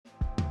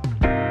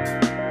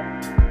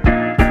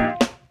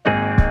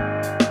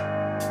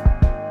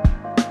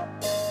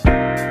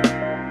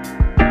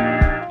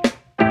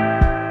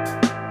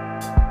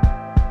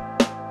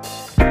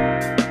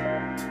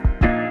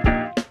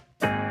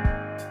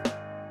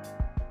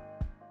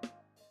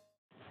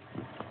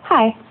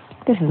Hi,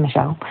 this is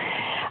Michelle.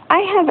 I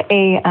have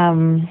a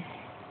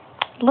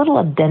little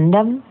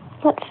addendum,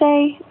 let's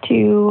say,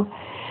 to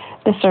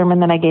the sermon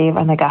that I gave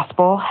on the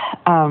gospel.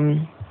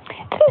 It's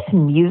this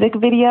music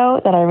video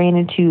that I ran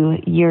into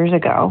years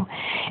ago,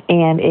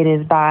 and it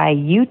is by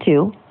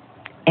U2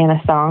 and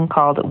a song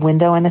called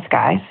Window in the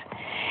Skies.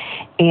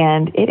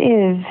 And it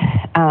is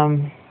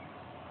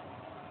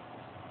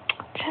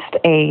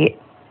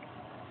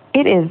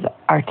it is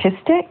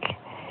artistic,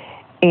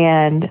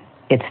 and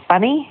it's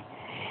funny,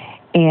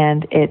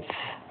 and it's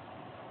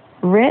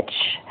rich.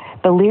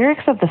 The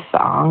lyrics of the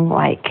song,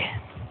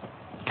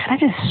 kind of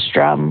just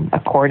strum a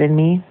chord in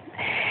me,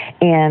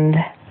 and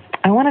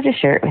I wanted to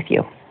share it with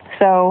you.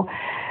 So,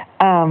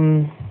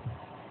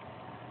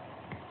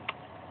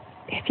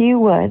 if you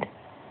would,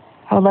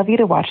 I would love you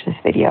to watch this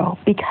video,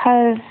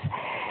 because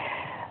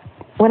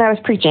when I was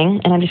preaching,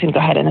 and I'm just going to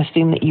go ahead and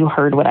assume that you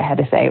heard what I had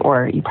to say,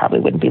 or you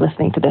probably wouldn't be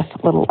listening to this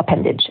little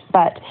appendage,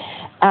 but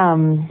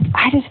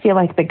I just feel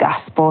like the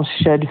gospel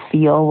should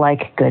feel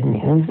like good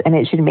news, and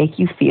it should make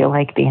you feel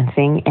like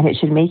dancing, and it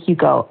should make you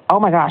go, oh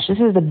my gosh, this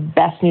is the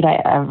best news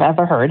I've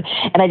ever heard,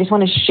 and I just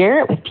want to share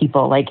it with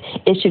people.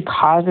 It should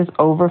cause this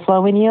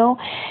overflow in you,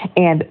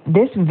 and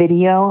this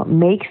video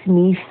makes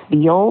me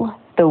feel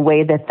the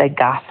way that the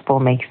gospel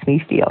makes me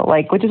feel,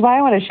 which is why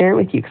I want to share it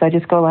with you, because I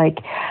just go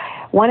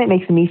one, it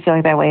makes me feel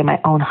like that way in my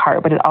own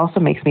heart, but it also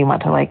makes me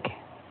want to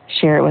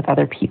share it with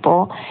other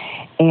people.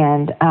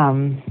 And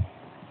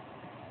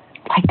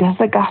does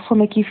the gospel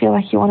make you feel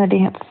like you want to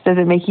dance? Does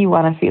it make you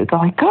want to go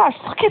gosh,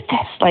 look at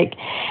this?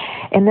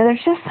 And then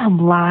there's just some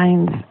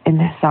lines in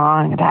this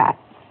song that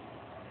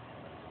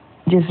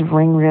just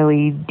ring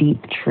really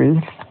deep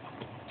truth.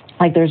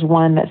 There's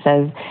one that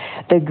says,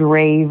 the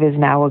grave is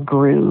now a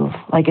groove.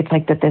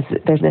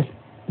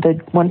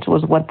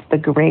 Once the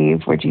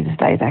grave where Jesus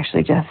died is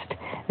actually just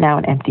now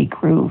an empty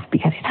groove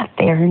because he's not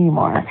there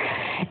anymore.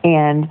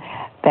 And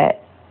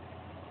that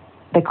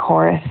the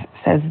chorus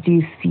says, do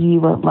you see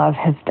what love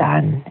has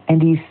done?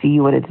 And do you see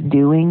what it's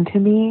doing to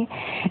me?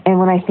 And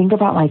when I think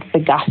about the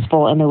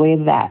gospel and the way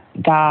that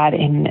God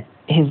in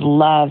his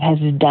love has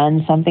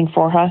done something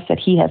for us, that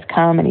he has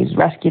come and he's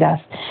rescued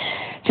us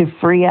to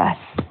free us,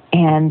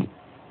 and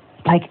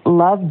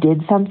love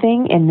did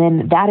something, and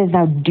then that is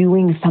now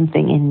doing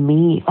something in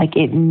me.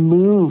 It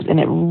moves and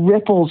it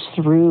ripples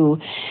through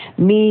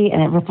me,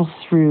 and it ripples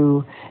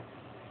through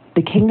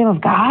the kingdom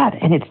of God,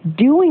 and it's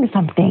doing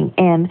something.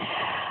 And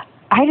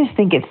I just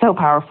think it's so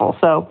powerful.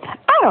 So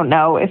I don't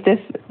know if this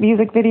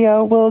music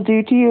video will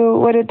do to you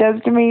what it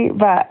does to me,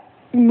 but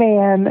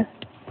man,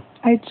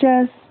 I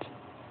just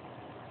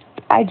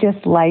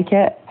like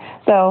it.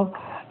 So,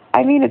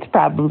 it's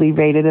probably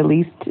rated at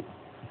least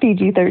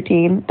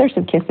PG-13. There's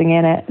some kissing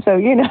in it. So,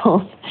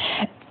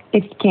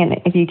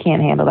 if you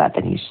can't handle that,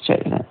 then you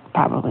shouldn't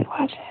probably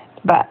watch it.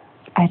 But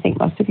I think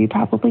most of you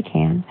probably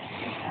can.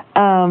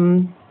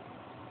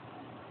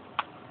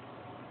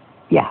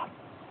 Yeah.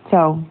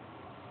 So,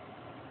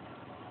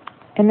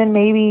 and then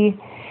maybe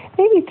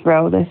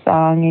throw this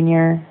song in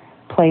your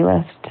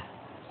playlist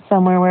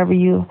somewhere, wherever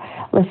you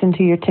listen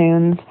to your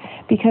tunes,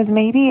 because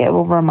maybe it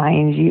will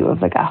remind you of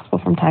the gospel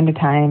from time to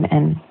time.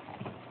 And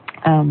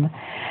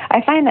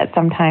I find that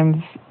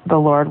sometimes the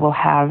Lord will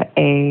have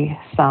a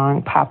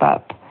song pop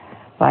up,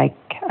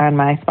 on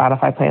my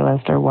Spotify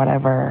playlist or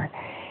whatever,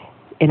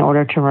 in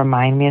order to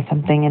remind me of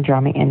something and draw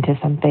me into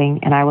something.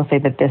 And I will say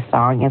that this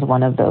song is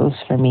one of those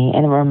for me,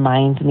 and it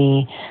reminds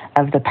me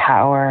of the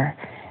power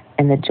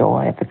and the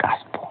joy of the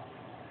gospel.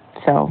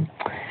 So,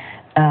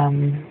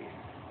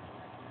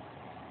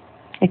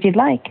 if you'd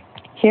like,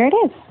 here it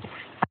is.